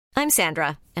I'm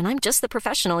Sandra, and I'm just the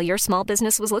professional your small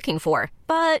business was looking for.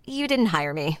 But you didn't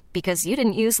hire me because you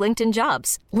didn't use LinkedIn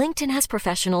Jobs. LinkedIn has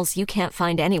professionals you can't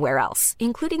find anywhere else,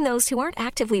 including those who aren't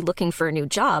actively looking for a new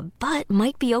job, but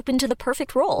might be open to the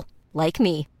perfect role, like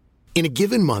me. In a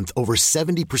given month, over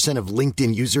 70% of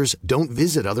LinkedIn users don't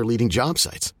visit other leading job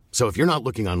sites. So if you're not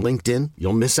looking on LinkedIn,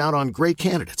 you'll miss out on great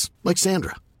candidates like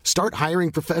Sandra. Start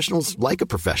hiring professionals like a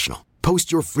professional.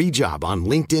 Post your free job on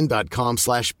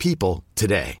linkedin.com/people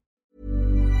today.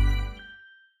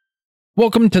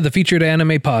 Welcome to the Featured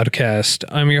Anime Podcast.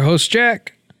 I'm your host,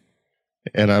 Jack.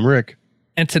 And I'm Rick.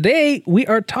 And today we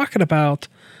are talking about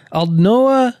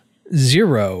Aldnoah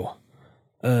Zero.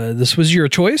 This was your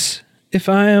choice, if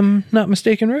I am not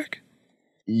mistaken, Rick?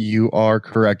 You are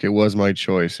correct. It was my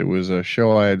choice. It was a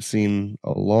show I had seen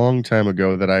a long time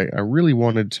ago that I really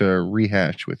wanted to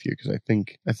rehash with you because I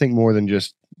think more than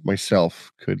just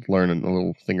myself could learn a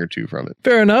little thing or two from it.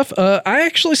 Fair enough. I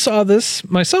actually saw this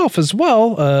myself as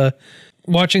well.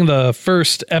 Watching the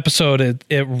first episode,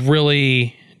 it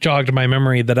really jogged my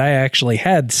memory that I actually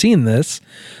had seen this.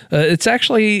 It's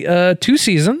actually 2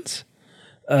 seasons.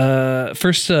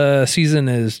 First season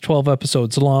is 12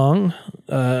 episodes long,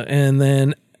 and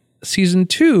then season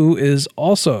 2 is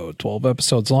also 12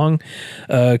 episodes long.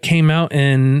 Season 1 came out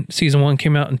in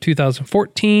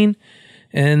 2014,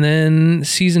 and then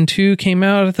season 2 came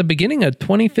out at the beginning of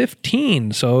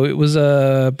 2015. So it was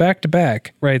back to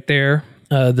back right there.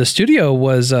 The studio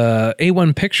was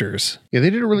A1 Pictures. Yeah, they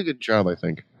did a really good job, I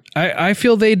think. I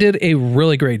feel they did a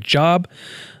really great job.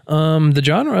 The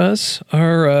genres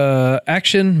are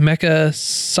action, mecha,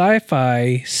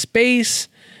 sci-fi, space,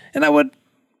 and I would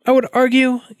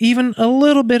argue even a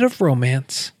little bit of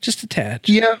romance, just a tad.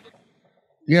 Yeah,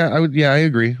 I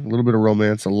agree. A little bit of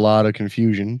romance, a lot of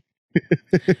confusion.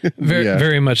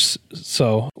 Very much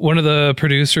so. One of the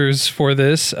producers for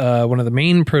this, one of the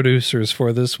main producers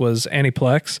for this was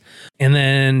Aniplex, and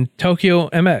then Tokyo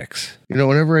MX. You know,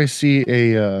 whenever I see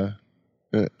I'm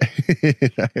going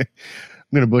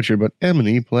to butcher, but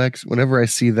Aniplex, whenever I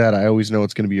see that, I always know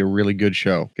it's going to be a really good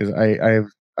show because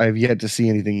I've yet to see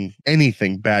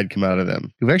anything bad come out of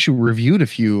them. We've actually reviewed a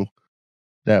few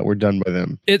that were done by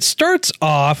them. It starts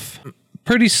off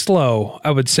pretty slow,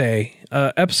 I would say.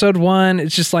 Episode 1,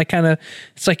 it's just like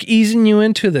it's like easing you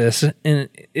into this, and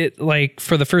it like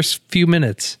for the first few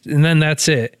minutes, and then that's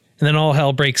it. And then all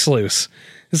hell breaks loose.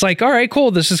 It's like, all right,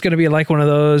 cool. This is going to be like one of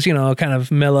those, kind of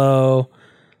mellow,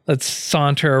 let's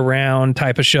saunter around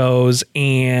type of shows.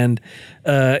 And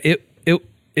it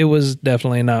was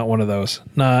definitely not one of those.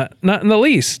 Not in the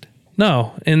least.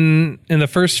 No. In the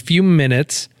first few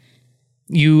minutes,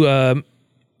 you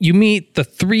meet the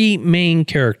 3 main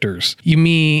characters. You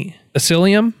meet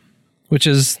Asilium, which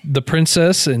is the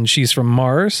princess, and she's from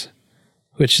Mars,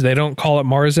 which they don't call it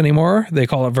Mars anymore. They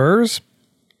call it Vers.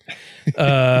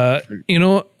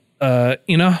 Inaho.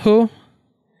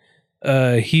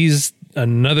 He's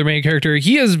another main character.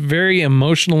 He is very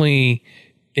emotionally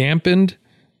dampened.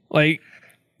 You'd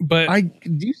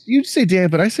say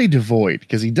dampened, I say devoid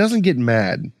because he doesn't get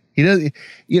mad. He doesn't.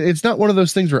 It's not one of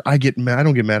those things where I get mad. I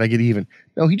don't get mad. I get even.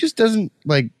 No, he just doesn't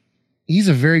He's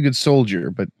a very good soldier,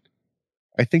 but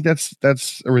I think that's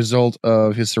a result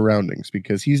of his surroundings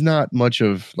because he's not much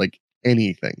of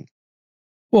anything.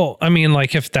 Well, I mean,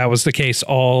 if that was the case,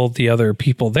 all the other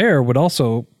people there would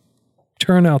also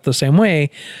turn out the same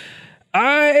way.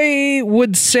 I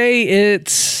would say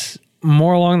it's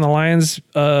more along the lines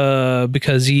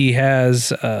because he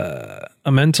has a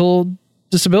mental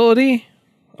disability,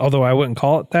 although I wouldn't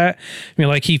call it that. I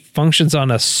mean, he functions on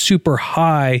a super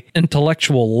high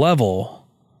intellectual level,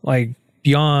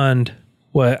 beyond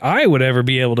what I would ever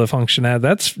be able to function at.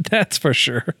 That's for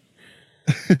sure.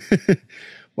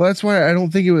 Well, that's why I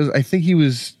don't think it was. I think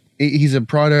he's a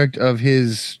product of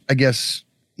his, I guess,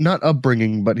 not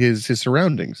upbringing, but his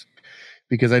surroundings.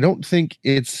 Because I don't think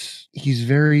he's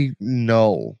very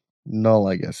null. Null,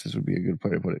 I guess, this would be a good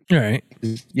way to put it. All right.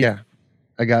 Yeah.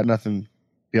 I got nothing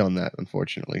beyond that,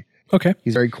 unfortunately. Okay.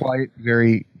 He's very quiet,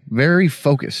 very, very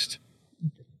focused.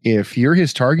 If you're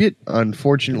his target,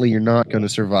 unfortunately, you're not going to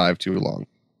survive too long.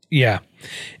 Yeah.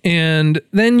 And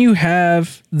then you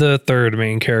have the third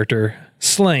main character,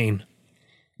 Slain.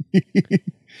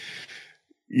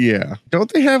 Yeah.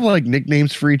 Don't they have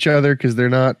nicknames for each other? Because they're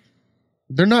not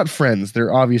friends.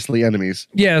 They're obviously enemies.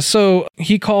 Yeah. So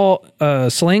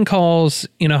Slain calls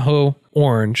Inaho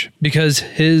Orange because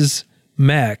his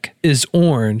mech is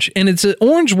orange, and it's an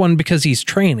orange one because he's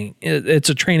training. It's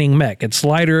a training mech. It's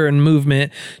lighter in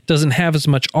movement, doesn't have as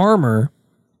much armor,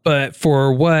 but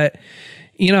for what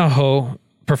Inaho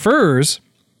prefers,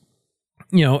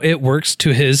 it works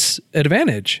to his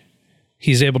advantage.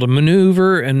 He's able to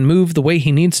maneuver and move the way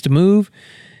he needs to move,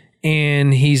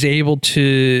 and he's able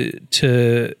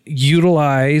to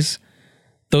utilize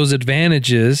those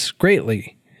advantages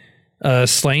greatly.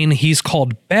 Slain, he's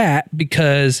called Bat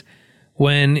because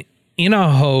when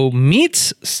Inaho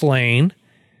meets Slain,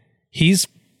 he's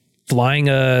flying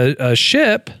a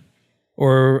ship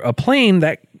or a plane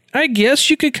that I guess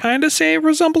you could kind of say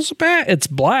resembles a bat. It's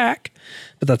black,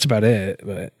 but that's about it.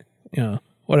 But,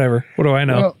 whatever. What do I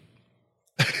know? Well,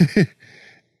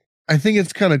 I think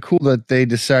it's kind of cool that they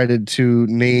decided to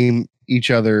name each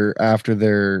other after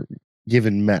their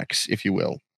given mechs, if you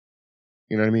will.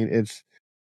 You know what I mean?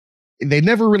 They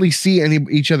never really see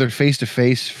each other face to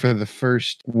face for the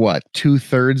first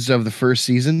 2/3 of the first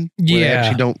season.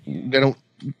 Yeah, they don't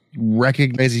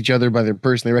recognize each other by their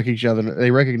person.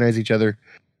 They recognize each other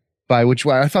by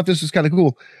I thought this was kind of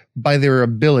cool, by their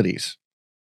abilities.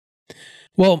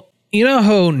 Well,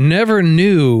 Inaho never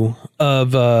knew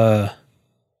of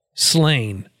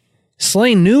Slain.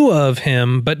 Slain knew of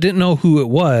him, but didn't know who it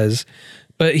was.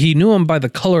 But he knew him by the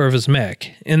color of his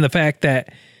mech and the fact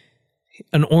that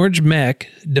an orange mech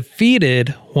defeated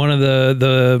one of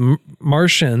the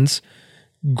Martians'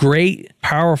 great,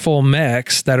 powerful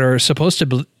mechs that are supposed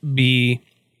to be,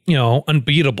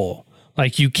 unbeatable.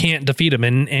 Like you can't defeat him.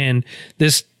 And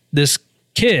this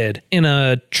kid in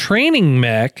a training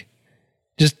mech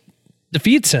just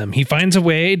defeats him. He finds a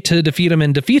way to defeat him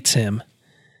and defeats him.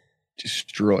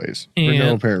 Destroys for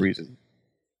no apparent reason.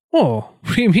 Oh,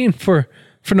 what do you mean for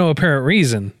no apparent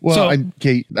reason? Well,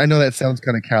 I know that sounds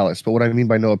kind of callous, but what I mean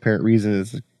by no apparent reason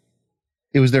is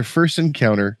it was their first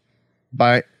encounter.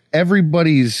 By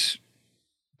everybody's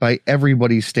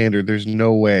standard, there's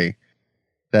no way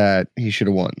that he should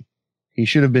have won. He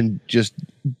should have been just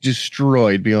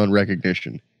destroyed beyond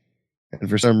recognition. And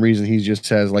for some reason, he just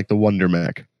has like the Wonder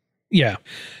Mech. Yeah.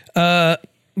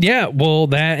 Yeah, well,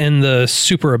 that and the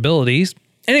super abilities.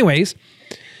 Anyways,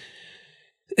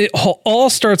 it all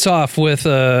starts off with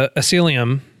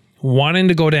Asylum wanting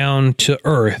to go down to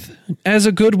Earth as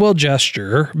a goodwill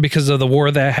gesture because of the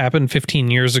war that happened 15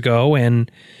 years ago,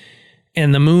 and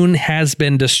the moon has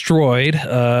been destroyed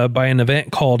by an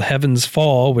event called Heaven's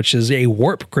Fall, which is a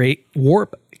warp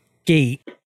gate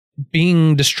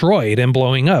being destroyed and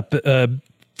blowing up,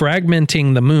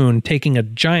 fragmenting the moon, taking a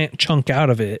giant chunk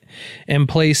out of it and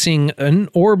placing in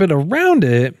orbit around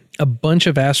it a bunch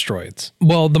of asteroids.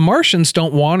 Well, the Martians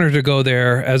don't want her to go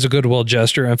there as a goodwill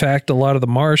gesture. In fact, a lot of the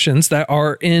Martians that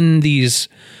are in these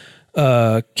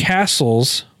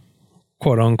castles,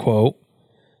 quote unquote,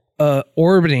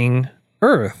 orbiting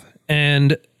Earth,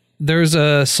 and there's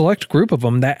a select group of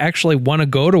them that actually want to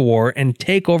go to war and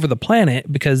take over the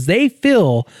planet because they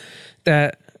feel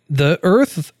that the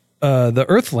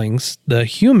Earthlings, the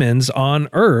humans on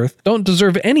Earth, don't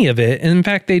deserve any of it. And in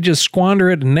fact, they just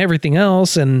squander it and everything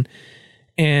else, and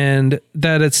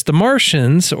that it's the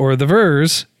Martians or the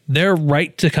Vers, their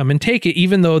right to come and take it,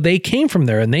 even though they came from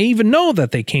there, and they even know that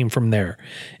they came from there.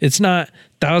 It's not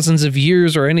thousands of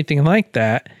years or anything like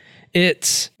that.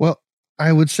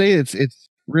 I would say it's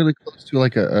really close to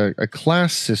like a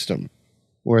class system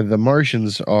where the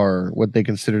Martians are what they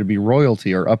consider to be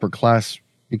royalty or upper class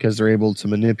because they're able to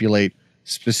manipulate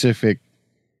specific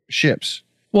ships.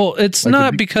 Well, it's like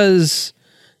not because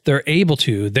they're able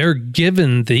to. They're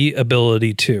given the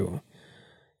ability to.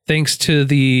 Thanks to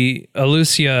the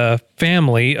Elysia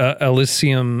family,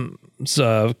 Elysium's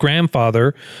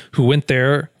grandfather, who went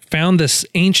there, found this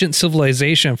ancient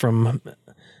civilization from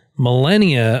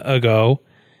millennia ago,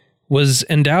 was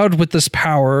endowed with this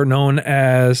power known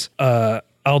as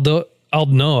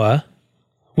Aldnoah,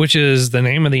 which is the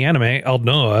name of the anime,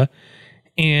 Aldnoah,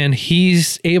 and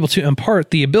he's able to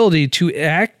impart the ability to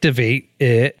activate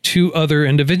it to other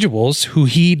individuals who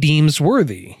he deems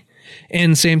worthy.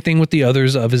 And same thing with the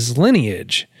others of his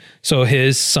lineage. So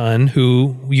his son,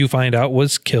 who you find out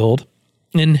was killed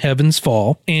in Heaven's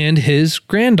Fall, and his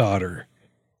granddaughter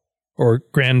or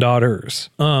granddaughters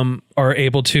are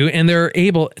able to, and they're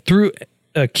able through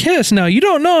a kiss. Now, you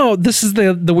don't know, this is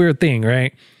the weird thing,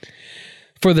 right?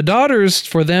 For the daughters,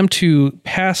 for them to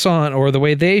pass on, or the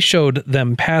way they showed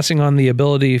them passing on the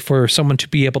ability for someone to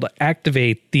be able to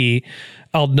activate the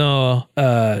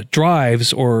Aldnoah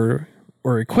drives or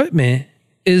equipment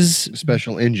is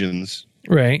special engines,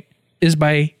 right? Is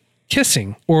by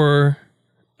kissing or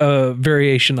a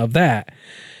variation of that.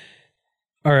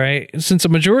 All right. Since a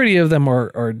majority of them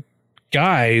are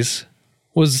guys,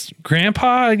 was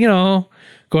Grandpa,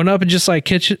 going up and just like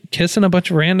kissing a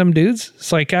bunch of random dudes?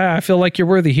 It's like, I feel like you're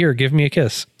worthy. Here, give me a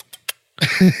kiss.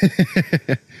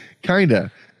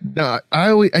 Kinda. No,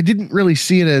 I didn't really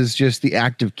see it as just the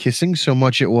act of kissing so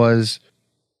much. It was,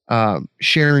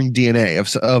 sharing DNA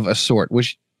of a sort,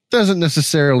 which doesn't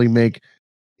necessarily make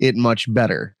it much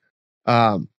better.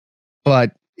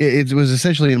 But it was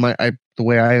essentially the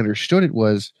way I understood it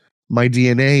was my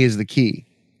DNA is the key.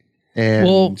 And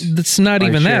well, it's not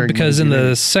even that, because in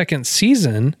the second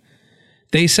season,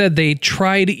 they said they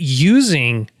tried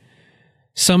using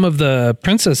some of the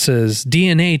princess's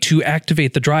DNA to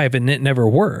activate the drive, and it never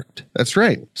worked. That's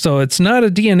right. So it's not a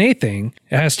DNA thing.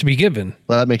 It has to be given.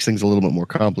 Well, that makes things a little bit more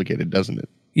complicated, doesn't it?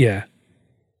 Yeah.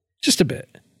 Just a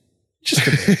bit. Just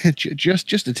a bit.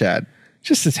 just a tad.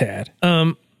 Just a tad.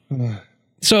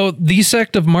 So the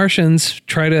sect of Martians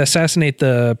try to assassinate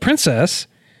the princess,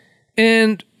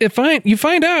 and you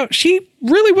find out she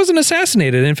really wasn't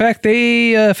assassinated. In fact,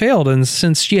 they failed, and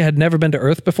since she had never been to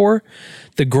Earth before,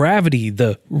 the gravity,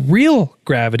 the real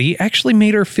gravity, actually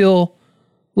made her feel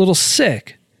a little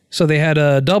sick. So they had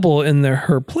a double in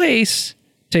her place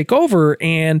take over,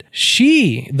 and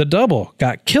the double,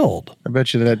 got killed. I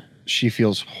bet you that she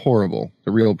feels horrible,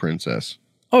 the real princess.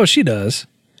 Oh, she does.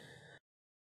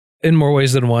 In more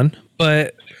ways than one.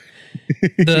 But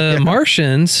the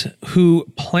Martians who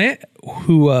planned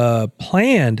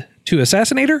to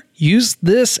assassinate her used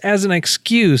this as an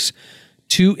excuse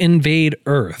to invade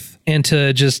Earth and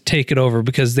to just take it over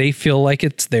because they feel like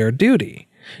it's their duty.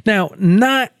 Now,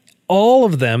 not all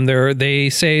of them. They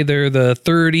say they're the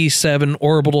 37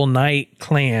 orbital night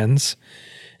clans,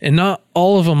 and not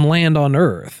all of them land on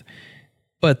Earth.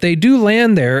 But they do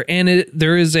land there, and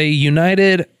there is a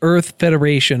United Earth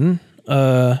Federation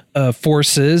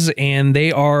forces, and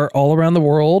they are all around the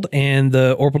world, and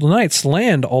the Orbital Knights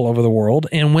land all over the world.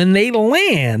 And when they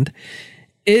land,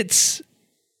 it's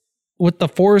with the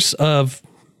force of,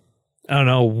 I don't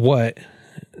know what,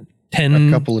 10,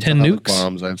 a couple of 10 nukes?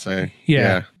 Bombs, I'd say.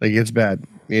 Yeah. Like it's bad.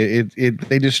 They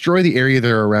destroy the area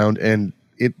they're around, and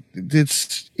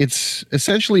it's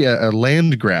essentially a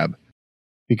land grab.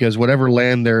 Because whatever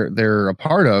land they're a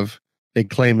part of, they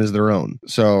claim as their own.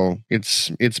 So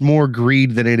it's more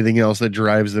greed than anything else that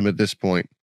drives them at this point.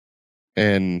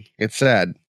 And it's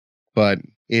sad, but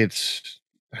it's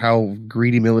how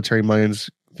greedy military minds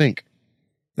think.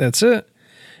 That's it.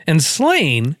 And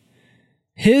Slane,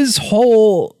 his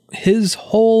whole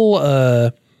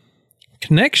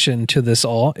connection to this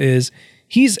all is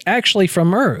he's actually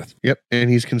from Earth. Yep, and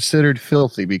he's considered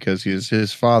filthy because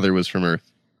his father was from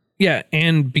Earth. Yeah,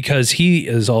 and because he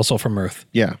is also from Earth.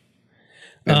 Yeah.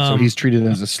 And so he's treated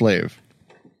as a slave.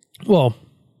 Well,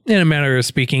 in a manner of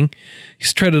speaking,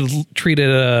 he's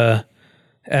treated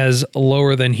as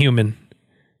lower than human.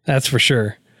 That's for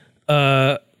sure.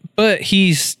 But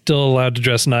he's still allowed to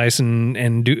dress nice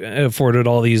and afforded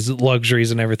all these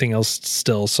luxuries and everything else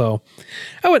still. So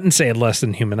I wouldn't say less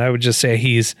than human. I would just say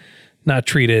he's not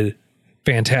treated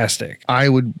fantastic. I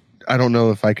don't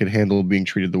know if I could handle being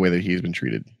treated the way that he's been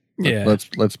treated. Yeah.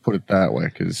 Let's put it that way,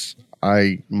 because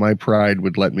my pride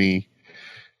would let me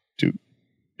do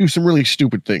some really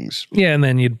stupid things. Yeah, and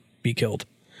then you'd be killed.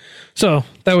 So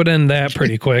that would end that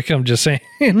pretty quick. I'm just saying.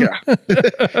 Yeah.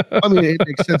 I mean, it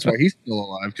makes sense why he's still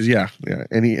alive, because yeah.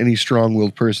 Any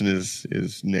strong-willed person is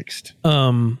nixed.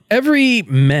 Every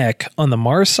mech on the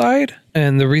Mars side,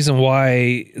 and the reason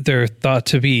why they're thought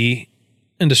to be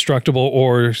indestructible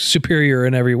or superior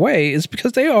in every way is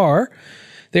because they are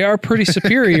pretty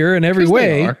superior in every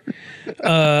way.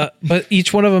 But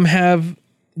each one of them have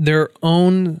their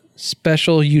own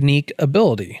special, unique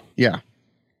ability. Yeah.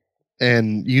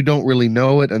 And you don't really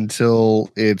know it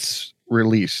until it's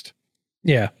released.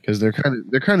 Yeah. Because they're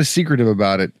kind of secretive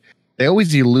about it. They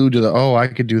always allude to I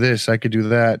could do this, I could do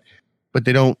that, but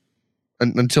they don't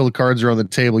until the cards are on the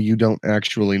table. You don't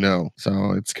actually know.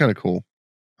 So it's kind of cool.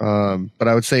 But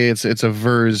I would say it's a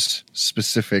Verse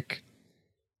specific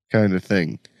kind of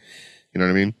thing. You know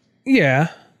what I mean? Yeah.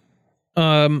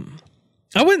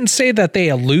 I wouldn't say that they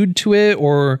allude to it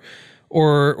or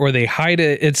they hide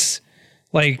it. It's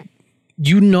like,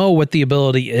 you know what the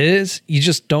ability is, you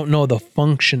just don't know the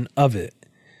function of it.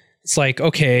 It's like,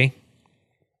 okay,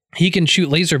 he can shoot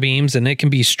laser beams and it can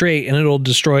be straight and it'll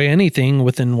destroy anything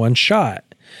within one shot.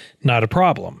 Not a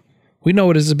problem. We know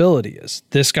what his ability is.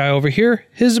 This guy over here,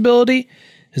 his ability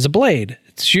is a blade.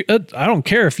 I don't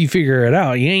care if you figure it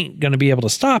out. You ain't going to be able to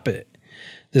stop it.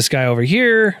 This guy over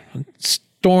here,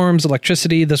 storms,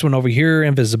 electricity. This one over here,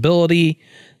 invisibility.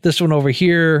 This one over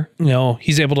here,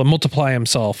 he's able to multiply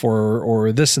himself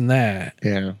or this and that.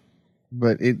 Yeah.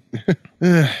 But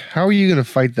how are you going to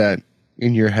fight that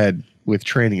in your head with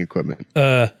training equipment?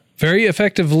 Very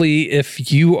effectively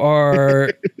if you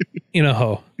are in a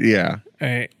hoe. Yeah. All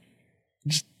right.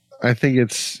 I think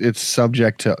it's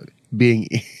subject to being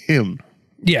him.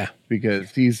 Yeah. Because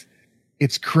he's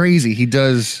it's crazy. He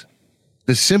does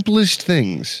the simplest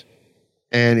things,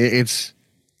 and it's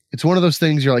one of those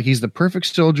things you're like, he's the perfect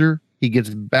soldier. He gets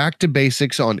back to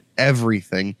basics on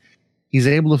everything. He's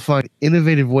able to find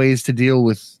innovative ways to deal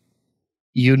with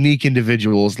unique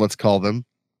individuals, let's call them.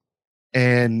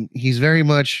 And he's very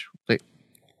much,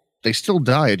 they still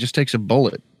die. It just takes a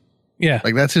bullet. Yeah.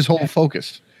 Like, that's his whole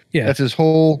focus. Yeah. That's his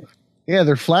whole,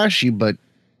 they're flashy, but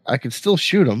I can still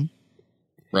shoot them.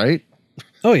 Right?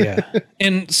 Oh, yeah.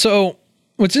 And so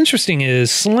what's interesting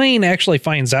is Selene actually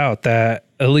finds out that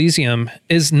Elysium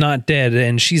is not dead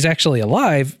and she's actually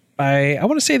alive by, I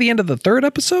want to say, the end of the 3rd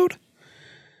episode.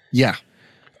 Yeah.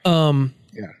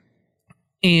 Yeah.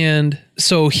 And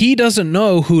so he doesn't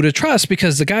know who to trust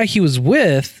because the guy he was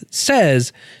with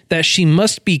says that she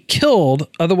must be killed.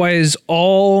 Otherwise,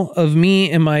 all of me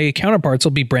and my counterparts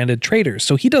will be branded traitors.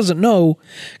 So he doesn't know,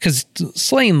 because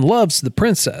Selene loves the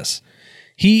princess.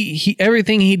 He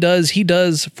everything he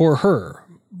does for her.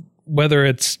 Whether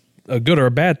it's a good or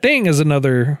a bad thing is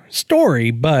another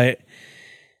story, but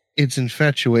it's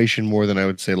infatuation more than I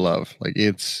would say love. Like,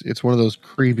 it's one of those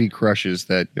creepy crushes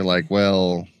that you're like,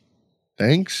 well,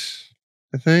 thanks,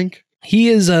 I think. He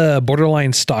is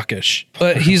borderline stockish,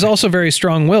 but he's also very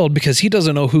strong-willed because he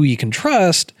doesn't know who he can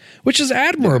trust, which is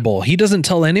admirable. Yeah. He doesn't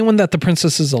tell anyone that the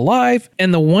princess is alive,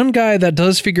 and the one guy that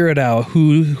does figure it out,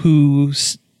 who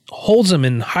holds him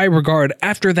in high regard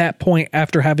after that point,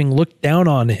 after having looked down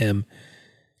on him,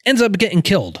 ends up getting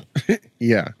killed.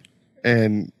 Yeah,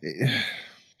 and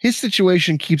his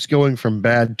situation keeps going from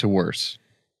bad to worse.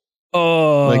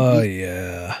 Oh,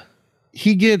 yeah.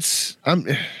 He gets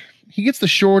the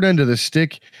short end of the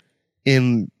stick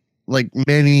in like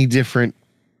many different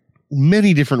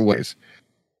ways.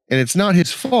 And it's not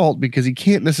his fault because he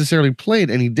can't necessarily play it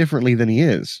any differently than he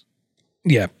is.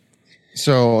 Yeah.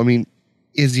 So, I mean,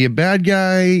 is he a bad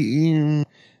guy?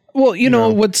 Well, you know,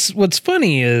 what's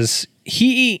funny is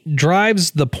he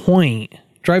drives to the point.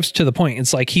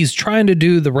 It's like he's trying to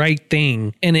do the right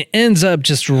thing, and it ends up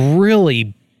just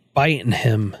really biting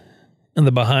him in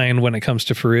the behind when it comes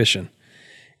to fruition.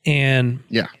 And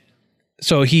yeah,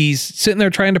 so he's sitting there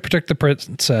trying to protect the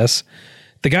princess.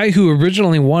 The guy who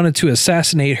originally wanted to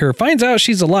assassinate her finds out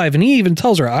she's alive, and he even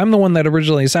tells her, I'm the one that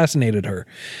originally assassinated her.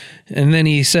 And then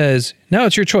he says, now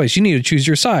it's your choice. You need to choose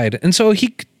your side. And so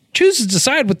he chooses to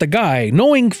side with the guy,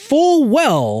 knowing full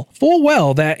well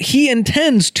that he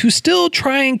intends to still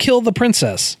try and kill the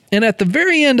princess. And at the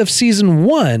very end of season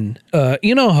 1,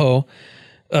 Inoho,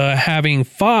 having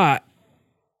fought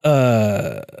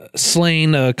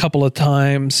Slain a couple of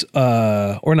times,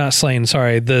 or not Slain,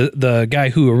 sorry, the guy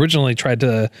who originally tried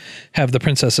to have the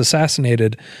princess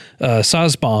assassinated,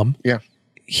 Sazbom. Yeah.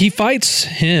 He fights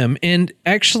him and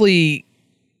actually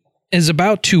is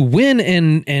about to win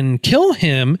and kill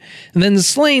him. And then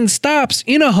Slain stops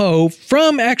Inoho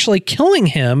from actually killing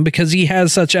him because he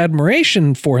has such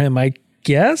admiration for him, I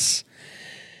guess.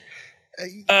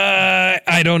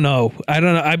 I don't know.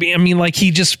 I mean, like,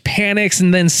 he just panics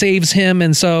and then saves him.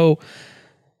 And so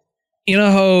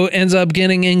Inoho ends up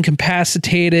getting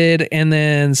incapacitated, and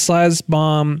then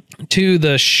Sazbom, to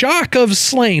the shock of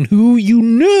Slain, who you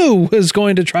knew was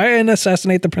going to try and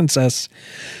assassinate the princess,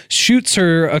 shoots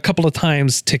her a couple of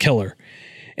times to kill her.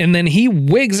 And then he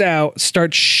wigs out,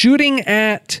 starts shooting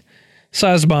at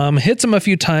Sazbom, hits him a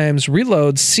few times,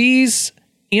 reloads, sees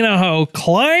Inoho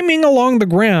climbing along the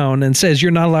ground and says,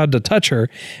 you're not allowed to touch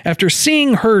her, after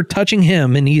seeing her touching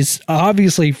him. And he's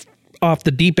obviously off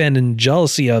the deep end in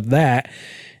jealousy of that.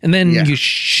 And then you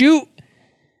shoot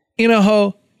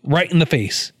Inoho right in the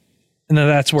face. And then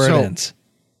that's where it ends.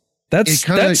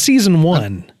 That's season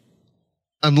 1.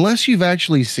 Unless you've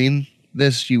actually seen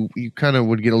this, you kind of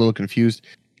would get a little confused.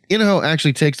 Inoho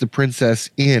actually takes the princess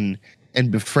in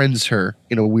and befriends her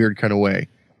in a weird kind of way.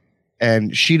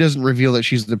 And she doesn't reveal that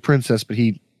she's the princess, but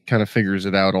he kind of figures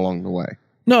it out along the way.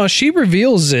 No, she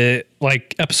reveals it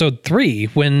like episode 3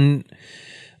 when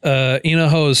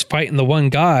Inoho's fighting the one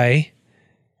guy.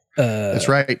 That's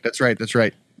right.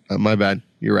 My bad.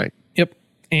 You're right. Yep.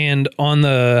 And on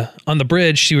the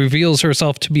bridge, she reveals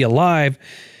herself to be alive.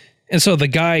 And so the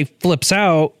guy flips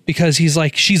out because he's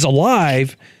like, she's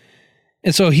alive.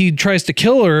 And so he tries to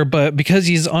kill her, but because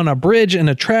he's on a bridge in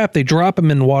a trap, they drop him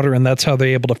in water, and that's how they're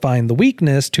able to find the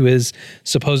weakness to his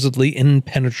supposedly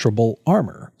impenetrable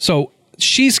armor. So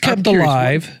she's kept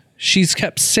alive. She's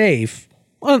kept safe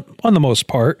on the most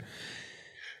part.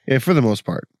 Yeah, for the most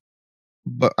part.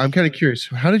 But I'm kind of curious,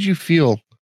 how did you feel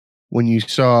when you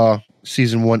saw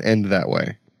season 1 end that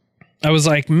way? I was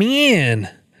like, man,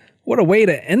 what a way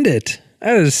to end it.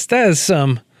 That is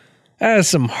some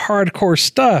hardcore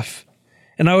stuff.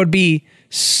 And I would be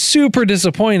super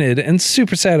disappointed and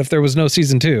super sad if there was no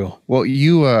season 2. Well,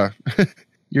 you're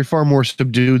far more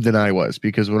subdued than I was,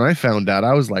 because when I found out,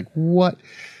 I was like, what?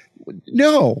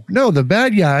 No, the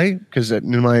bad guy, because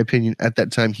in my opinion, at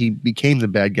that time, he became the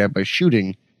bad guy by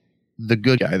shooting the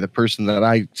good guy, the person that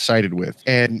I sided with.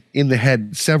 And in the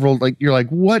head, several, like, you're like,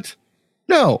 what?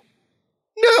 No,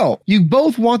 you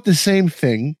both want the same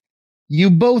thing. You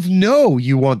both know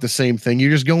you want the same thing.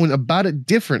 You're just going about it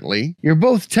differently. You're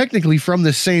both technically from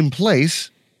the same place.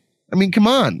 I mean, come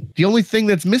on. The only thing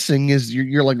that's missing is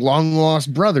you're like long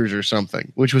lost brothers or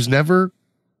something, which was never,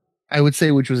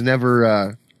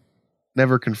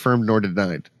 never confirmed nor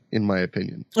denied, in my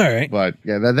opinion. All right. But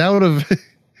yeah, that would have,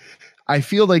 I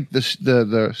feel like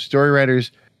the story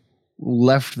writers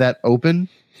left that open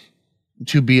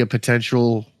to be a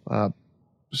potential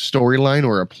storyline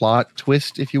or a plot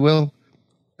twist, if you will,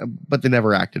 but they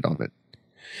never acted on it.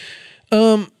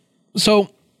 So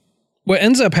what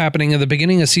ends up happening at the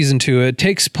beginning of season 2, it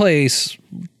takes place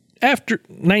after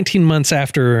 19 months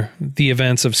after the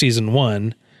events of season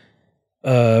 1.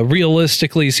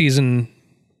 Realistically, season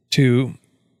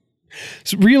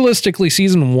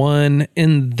 1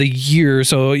 in the year.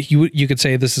 So you could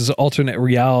say this is alternate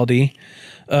reality,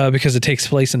 because it takes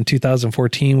place in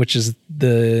 2014, which is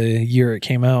the year it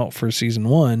came out for season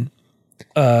 1.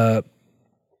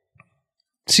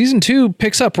 Season 2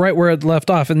 picks up right where it left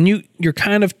off, and you're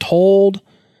kind of told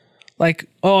like,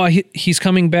 oh, he's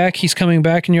coming back.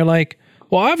 And you're like,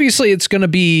 well, obviously it's going to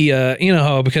be,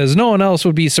 because no one else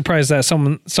would be surprised that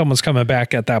someone's coming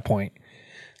back at that point.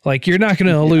 Like, you're not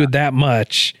going to allude that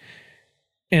much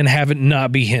and have it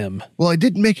not be him. Well, it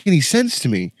didn't make any sense to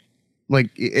me. Like,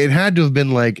 it had to have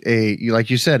been like like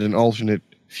you said, an alternate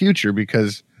future,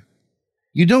 because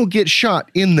you don't get shot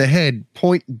in the head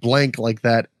point blank like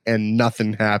that and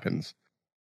nothing happens.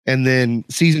 And then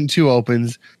season 2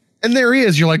 opens and there he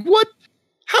is. You're like, what?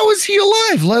 How is he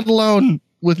alive? Let alone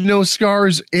with no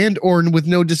scars and or with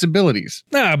no disabilities.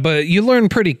 Nah, but you learn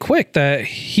pretty quick that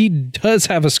he does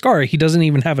have a scar. He doesn't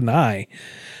even have an eye.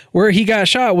 Where he got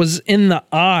shot was in the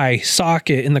eye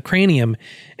socket in the cranium.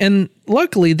 And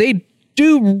luckily they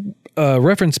do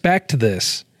reference back to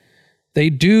this. They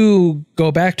do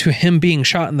go back to him being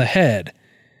shot in the head.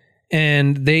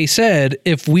 And they said,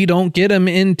 if we don't get him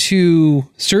into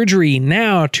surgery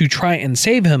now to try and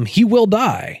save him, he will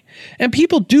die. And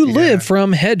people do live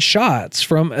from headshots,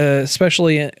 from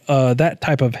especially that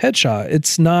type of headshot.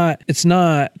 It's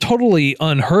not totally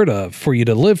unheard of for you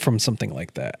to live from something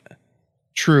like that.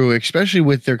 True, especially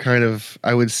with their kind of,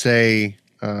 I would say,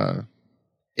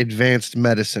 advanced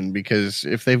medicine, because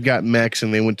if they've got mechs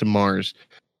and they went to Mars,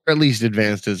 they're at least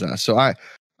advanced as us. So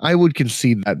I would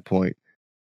concede that point.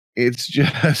 It's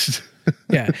just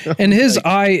yeah, and his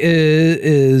eye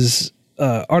is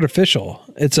artificial.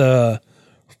 It's a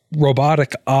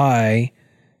robotic eye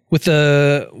with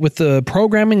the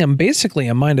programming and basically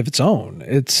a mind of its own.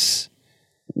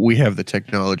 We have the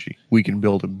technology. We can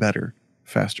build them better,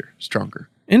 faster, stronger.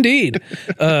 Indeed,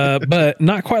 but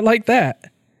not quite like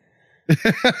that.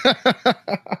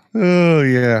 Oh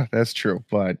yeah, that's true.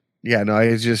 But yeah, no,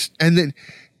 it's just, and then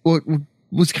what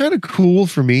was kind of cool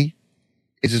for me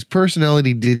is his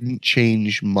personality didn't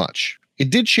change much. It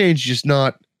did change, just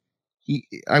not,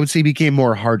 I would say, became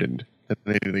more hardened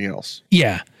than anything else.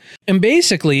 Yeah. And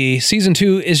basically, season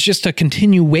 2 is just a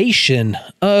continuation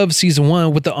of season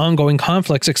 1 with the ongoing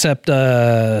conflicts, except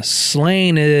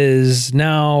Slane is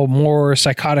now more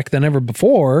psychotic than ever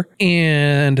before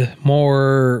and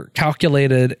more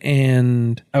calculated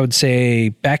and, I would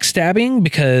say, backstabbing,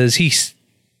 because he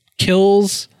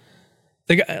kills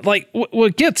the guy. Like,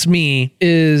 what gets me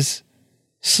is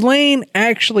Slane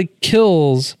actually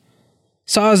kills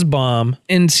Sazbom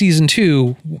in season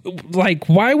 2. Like,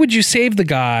 why would you save the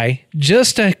guy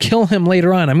just to kill him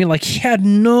later on? I mean, like, he had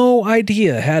no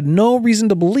idea, had no reason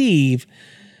to believe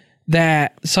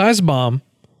that Sazbom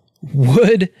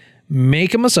would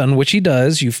make him a son, which he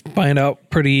does. You find out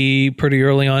pretty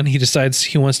early on. He decides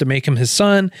he wants to make him his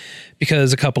son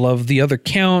because a couple of the other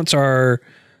counts are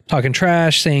talking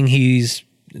trash, saying he's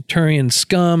Turian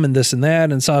scum and this and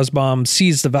that, and Sazbom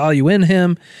sees the value in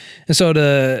him, and so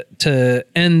to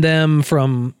end them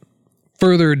from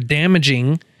further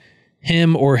damaging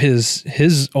him or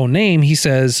his own name, he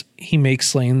says he makes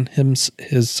Slane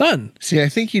his son. See, I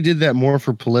think he did that more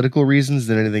for political reasons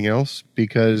than anything else,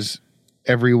 because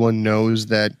everyone knows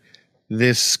that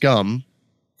this scum,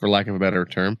 for lack of a better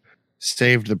term,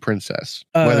 saved the princess.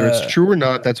 Whether it's true or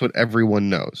not, that's what everyone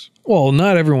knows. Well,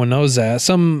 not everyone knows that.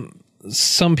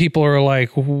 Some people are like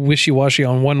wishy-washy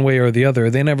on one way or the other.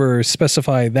 They never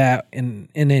specify that in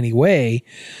any way.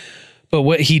 But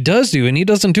what he does do, and he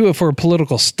doesn't do it for a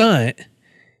political stunt,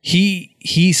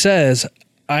 he says,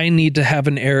 I need to have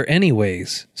an heir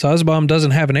anyways. So Osbom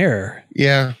doesn't have an heir.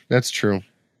 Yeah, that's true.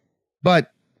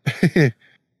 But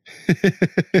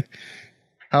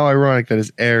how ironic that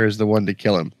his heir is the one to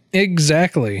kill him.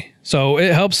 Exactly. So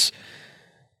it helps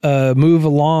move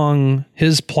along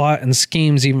his plot and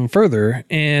schemes even further.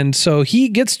 And so he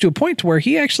gets to a point where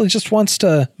he actually just wants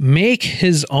to make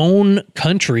his own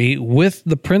country with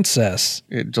the princess.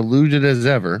 Deluded as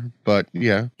ever, but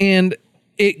yeah. And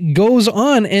it goes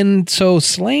on. And so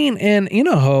Slain and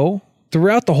Inaho,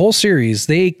 throughout the whole series,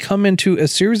 they come into a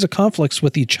series of conflicts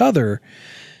with each other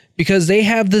because they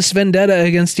have this vendetta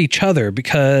against each other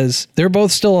because they're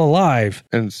both still alive.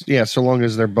 And yeah, so long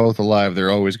as they're both alive, they're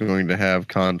always going to have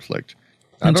conflict.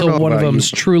 Until one of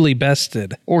them's truly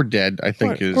bested. Or dead, I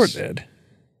think Or dead.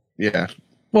 Yeah.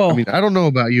 Well, I mean, I don't know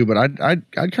about you, but I'd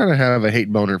kind of have a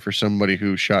hate boner for somebody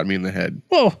who shot me in the head.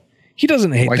 Well, he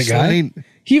doesn't hate the guy.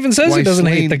 He even says he doesn't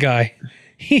hate the guy.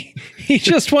 He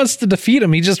just wants to defeat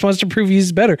him. He just wants to prove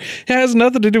he's better. It has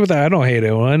nothing to do with that. I don't hate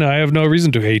anyone. I have no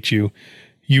reason to hate you.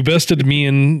 You bested me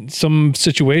in some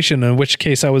situation, in which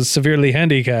case I was severely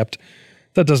handicapped.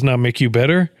 That does not make you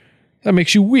better. That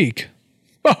makes you weak.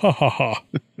 Ha ha ha ha.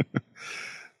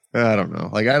 I don't know.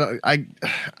 Like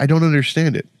I don't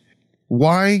understand it.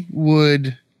 Why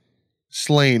would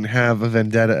Slain have a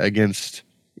vendetta against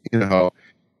Inaho,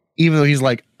 even though he's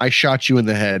like, I shot you in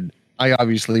the head. I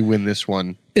obviously win this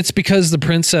one. It's because the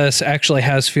princess actually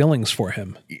has feelings for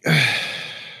him.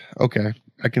 Okay,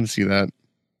 I can see that.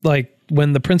 Like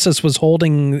when the princess was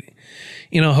holding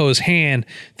Inaho's hand,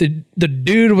 the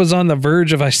dude was on the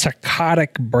verge of a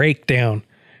psychotic breakdown.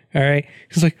 All right.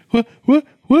 He's like,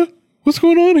 what's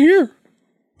going on here?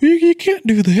 You can't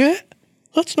do that.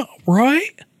 That's not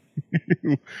right.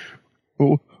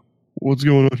 Well, what's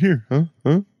going on here?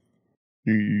 Huh?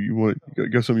 You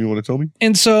got something you want to tell me?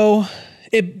 And so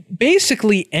it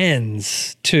basically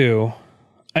ends too.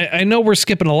 I know we're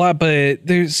skipping a lot, but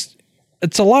it's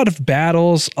a lot of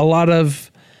battles, a lot of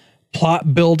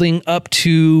plot building up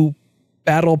to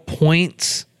battle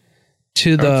points.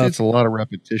 It's a lot of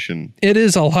repetition. It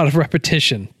is a lot of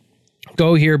repetition.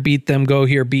 Go here, beat them. Go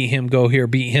here, beat him. Go here,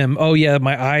 beat him. Oh yeah,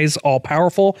 my eye's all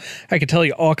powerful. I can tell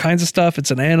you all kinds of stuff.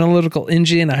 It's an analytical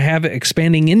engine. I have it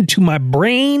expanding into my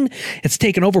brain. It's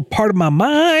taken over part of my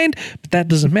mind, but that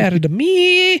doesn't matter to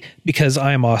me because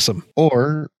I'm awesome.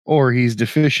 Or he's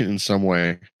deficient in some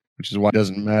way, which is why it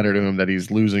doesn't matter to him that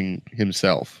he's losing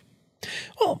himself.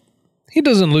 Well, he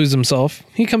doesn't lose himself.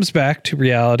 He comes back to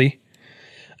reality.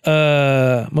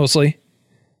 Mostly.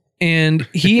 And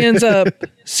he ends up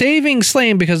saving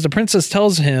Slain because the princess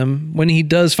tells him when he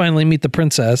does finally meet the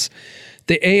princess,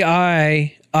 the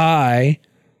AI,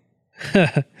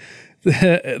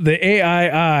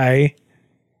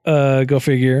 go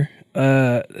figure,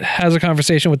 has a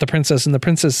conversation with the princess, and the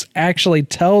princess actually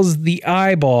tells the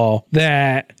eyeball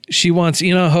that she wants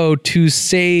Inaho to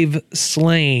save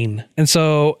Slain. And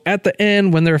so at the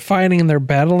end, when they're fighting and they're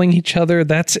battling each other,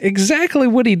 that's exactly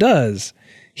what he does.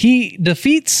 He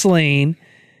defeats Slain,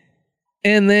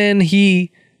 and then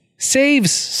he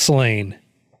saves Slain,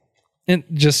 and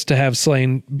just to have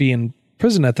Slain be in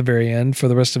prison at the very end for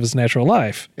the rest of his natural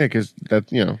life. Yeah, because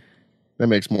that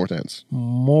makes more sense.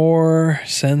 More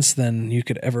sense than you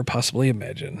could ever possibly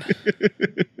imagine.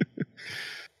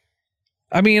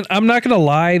 I mean, I'm not going to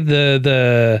lie.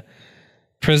 The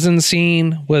prison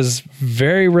scene was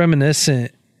very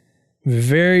reminiscent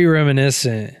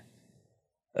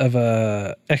of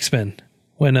X-Men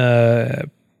when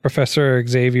Professor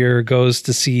Xavier goes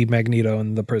to see Magneto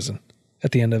in the prison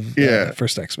at the end of the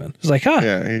first X-Men. It's like,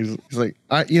 Yeah, he's like,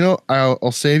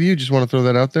 I'll save you. Just want to throw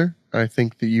that out there. I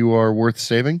think that you are worth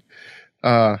saving.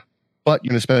 But you're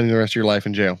going to spend the rest of your life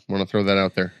in jail. I want to throw that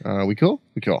out there. We cool?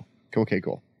 We cool. Okay,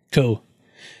 cool. Cool.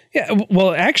 Yeah,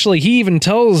 well, actually, he even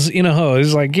tells Inaho,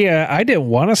 he's like, yeah, I didn't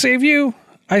want to save you.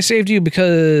 I saved you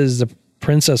because the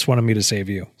princess wanted me to save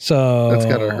you. So that's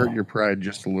got to hurt your pride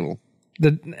just a little.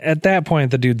 At that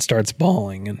point, the dude starts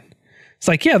bawling, and it's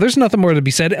like, yeah, there's nothing more to be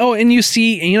said. Oh, and you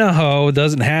see Inaho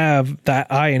doesn't have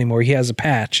that eye anymore. He has a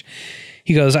patch.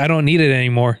 He goes, I don't need it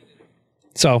anymore.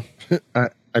 So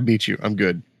I beat you. I'm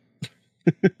good.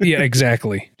 Yeah,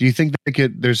 exactly. Do you think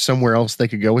there's somewhere else they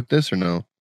could go with this or no?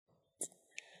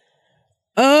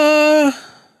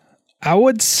 I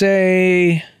would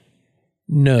say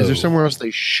no. Is there somewhere else they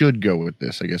should go with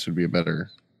this? I guess would be a better,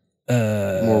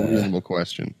 more reasonable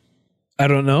question. I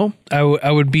don't know.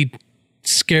 I would be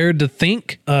scared to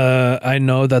think. I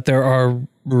know that there are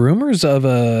rumors of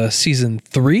a season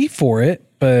 3 for it,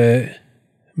 but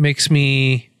makes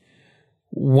me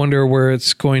wonder where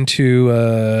it's going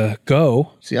to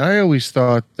go. See, I always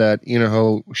thought that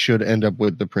Inaho should end up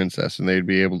with the princess and they'd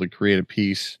be able to create a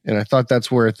peace. And I thought that's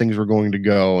where things were going to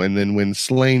go. And then when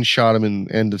Slain shot him in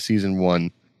the end of season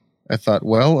 1, I thought,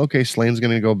 well, okay, Slane's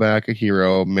going to go back a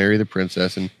hero, marry the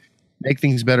princess, and make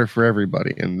things better for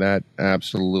everybody. And that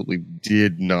absolutely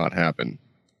did not happen.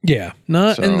 Yeah,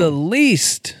 not in the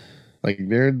least. Like,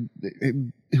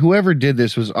 whoever did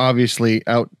this was obviously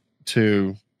out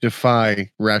to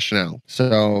defy rationale.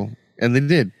 So, and they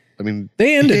did. I mean,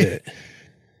 they ended it.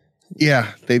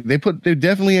 Yeah, they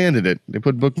definitely ended it. They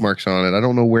put bookmarks on it. I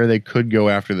don't know where they could go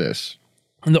after this.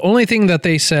 And the only thing that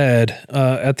they said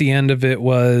at the end of it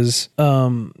was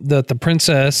that the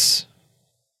princess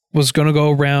was going to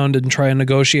go around and try and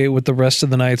negotiate with the rest of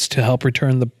the knights to help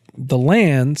return the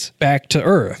lands back to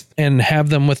Earth and have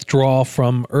them withdraw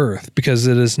from Earth because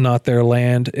it is not their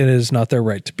land. It is not their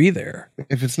right to be there.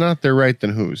 If it's not their right,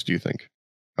 then whose, do you think?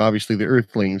 Obviously the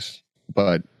Earthlings,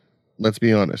 but let's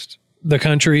be honest. The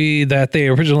country that they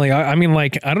originally, I mean,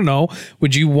 like, I don't know.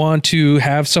 Would you want to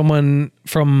have someone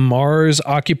from Mars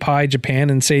occupy Japan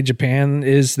and say Japan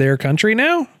is their country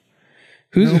now?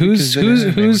 Whose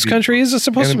country is it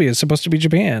supposed to be? It's supposed to be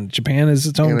Japan. Japan is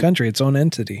its own country, its own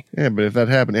entity. Yeah, but if that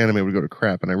happened, anime would go to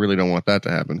crap, and I really don't want that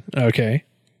to happen. Okay.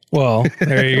 Well,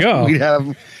 there you go.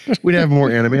 we'd have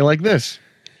more anime like this.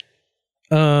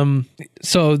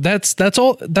 So that's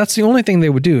all. That's the only thing they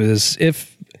would do is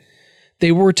if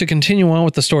they were to continue on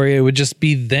with the story, it would just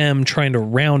be them trying to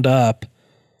round up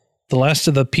the rest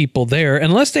of the people there,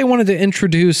 unless they wanted to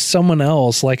introduce someone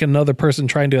else, like another person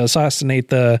trying to assassinate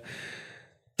the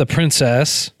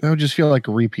princess. That would just feel like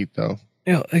a repeat, though.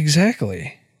 Yeah,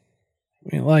 exactly.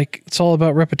 I mean, like, it's all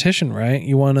about repetition, right?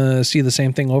 You want to see the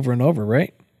same thing over and over,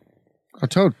 right? Oh,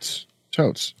 totes.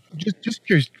 Just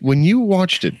curious, when you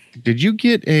watched it, did you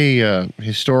get a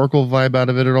historical vibe out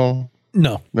of it at all?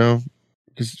 No.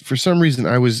 Because for some reason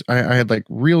I had like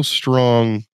real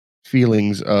strong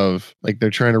feelings of like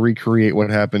they're trying to recreate what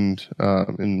happened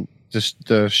in just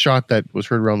the shot that was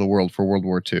heard around the world for World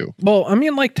War II. Well, I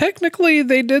mean, like, technically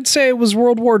they did say it was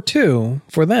World War II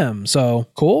for them, so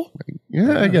cool.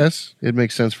 Yeah, I guess it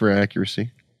makes sense for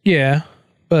accuracy. Yeah,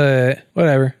 but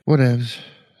whatever. Whatevs.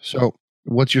 So,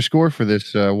 what's your score for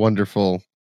this wonderful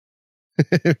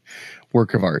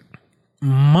work of art?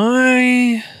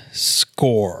 My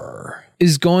score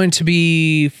is going to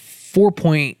be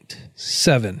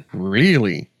 4.7.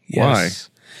 Really? Yes.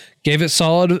 Why? Gave it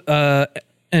solid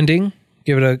ending.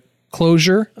 Give it a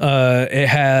closure. It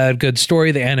had good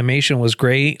story. The animation was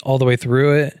great all the way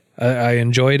through it. I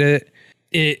enjoyed it.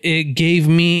 It gave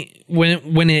me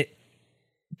when it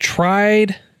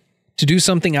tried to do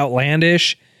something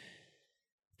outlandish,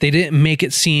 they didn't make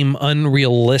it seem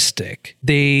unrealistic.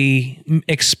 They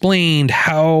explained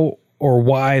how or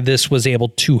why this was able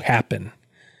to happen,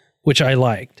 which I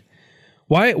liked.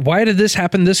 Why did this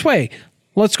happen this way?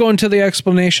 Let's go into the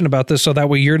explanation about this so that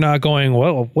way you're not going,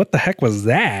 well, what the heck was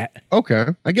that? Okay.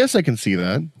 I guess I can see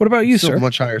that. What about you, sir?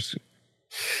 Much higher.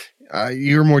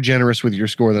 You're more generous with your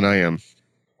score than I am.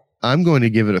 I'm going to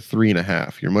give it a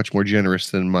 3.5. You're much more generous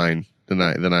than mine than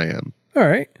I am. All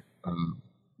right.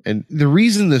 And the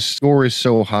reason the score is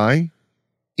so high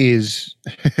is,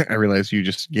 I realize you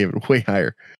just gave it way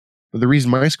higher. But the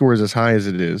reason my score is as high as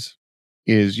it is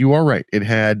you are right. It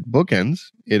had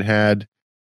bookends. It had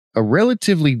a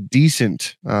relatively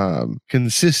decent,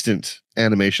 consistent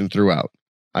animation throughout.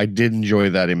 I did enjoy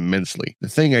that immensely. The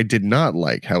thing I did not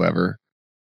like, however,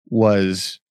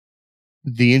 was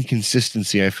the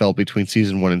inconsistency I felt between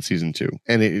season 1 and season 2.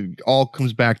 And it all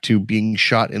comes back to being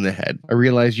shot in the head. I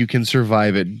realize you can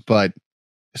survive it, but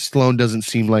Sloane doesn't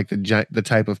seem like the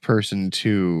type of person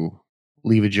to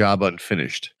leave a job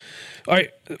unfinished. I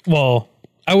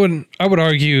would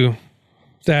argue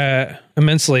that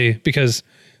immensely because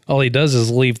all he does is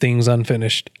leave things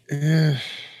unfinished.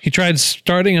 He tried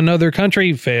starting another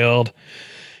country, failed.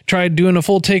 Tried doing a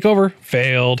full takeover,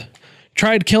 failed.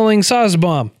 Tried killing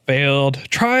Sazbom, failed.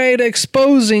 Tried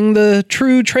exposing the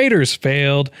true traitors,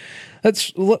 failed.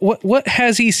 That's what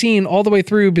has he seen all the way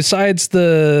through besides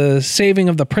the saving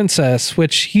of the princess,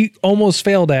 which he almost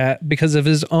failed at because of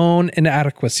his own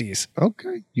inadequacies.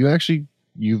 Okay.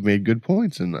 You've made good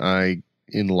points, and I,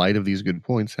 in light of these good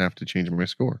points, have to change my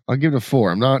score. I'll give it a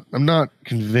 4. I'm not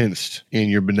convinced in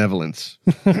your benevolence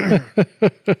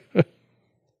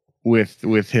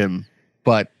with him,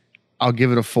 but I'll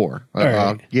give it a 4.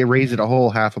 I'll raise it a whole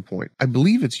half a point. I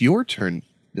believe it's your turn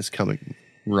this coming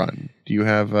run. Do you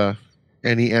have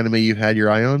any anime you've had your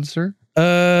eye on, sir?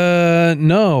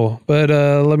 No, but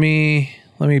let me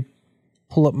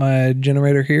pull up my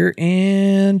generator here,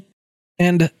 and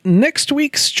And next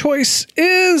week's choice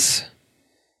is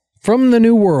From the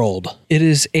New World. It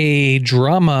is a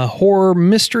drama, horror,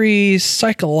 mystery,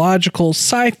 psychological,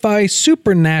 sci-fi,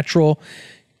 supernatural.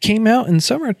 Came out in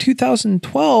summer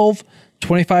 2012,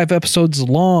 25 episodes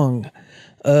long.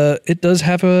 It does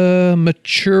have a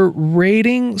mature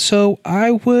rating, so I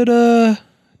would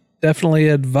definitely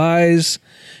advise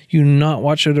you not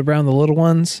watch it around the little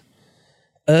ones.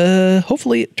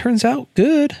 Hopefully it turns out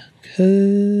good,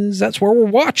 because that's where we're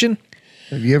watching.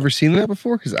 Have you ever seen that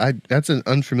before? Because that's an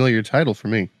unfamiliar title for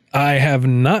me. I have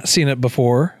not seen it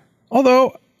before,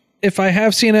 although if I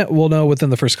have seen it, we'll know within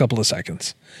the first couple of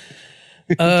seconds.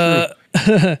 So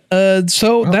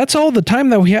that's all the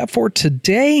time that we have for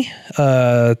today.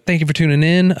 Thank you for tuning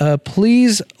in.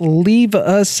 Please leave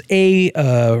us a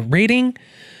rating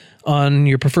on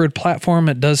your preferred platform.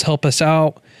 It does help us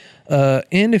out.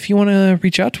 And if you want to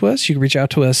reach out to us, you can reach out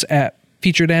to us at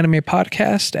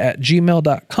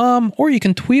featuredanimepodcast@gmail.com, or you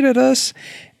can tweet at us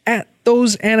at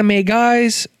those anime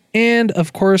guys. And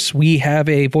of course, we have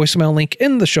a voicemail link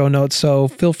in the show notes, so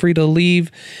feel free to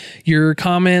leave your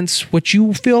comments, what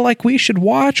you feel like we should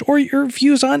watch, or your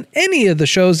views on any of the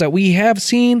shows that we have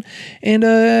seen, and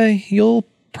you'll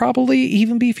probably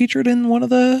even be featured in one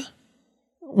of the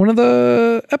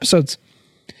episodes.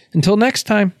 Until next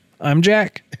time, I'm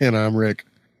Jack. And I'm Rick.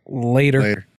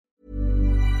 Later.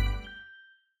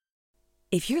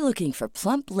 If you're looking for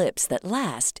plump lips that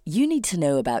last, you need to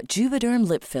know about Juvederm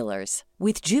lip fillers.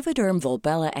 With Juvederm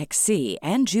Volbella XC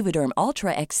and Juvederm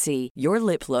Ultra XC, your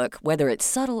lip look, whether it's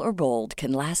subtle or bold,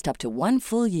 can last up to 1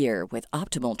 full year with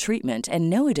optimal treatment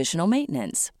and no additional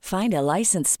maintenance. Find a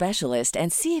licensed specialist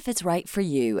and see if it's right for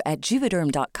you at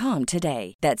Juvederm.com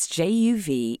today. That's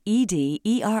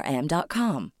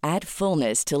JUVEDERM.com. Add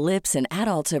fullness to lips in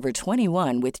adults over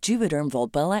 21 with Juvederm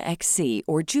Volbella XC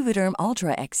or Juvederm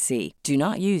Ultra XC. Do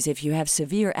not use if you have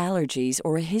severe allergies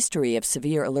or a history of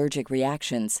severe allergic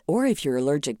reactions, or if you're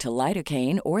allergic to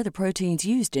lidocaine or the proteins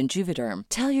used in Juvederm.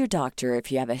 Tell your doctor if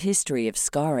you have a history of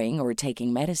scarring or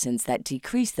taking medicines that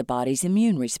decrease the body's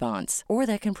immune response or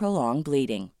that can prolong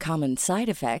bleeding. Common side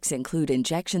effects include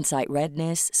injection site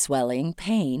redness, swelling,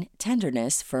 pain,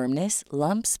 tenderness, firmness,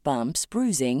 lumps, bumps,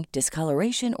 bruising,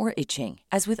 discoloration, or itching.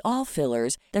 As with all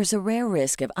fillers, there's a rare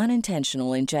risk of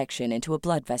unintentional injection into a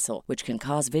blood vessel, which can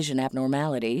cause vision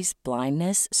abnormalities,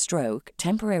 blindness, stroke,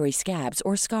 temporary scabs,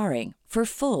 or scarring. For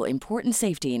full, important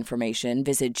safety information,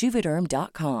 visit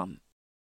Juvederm.com.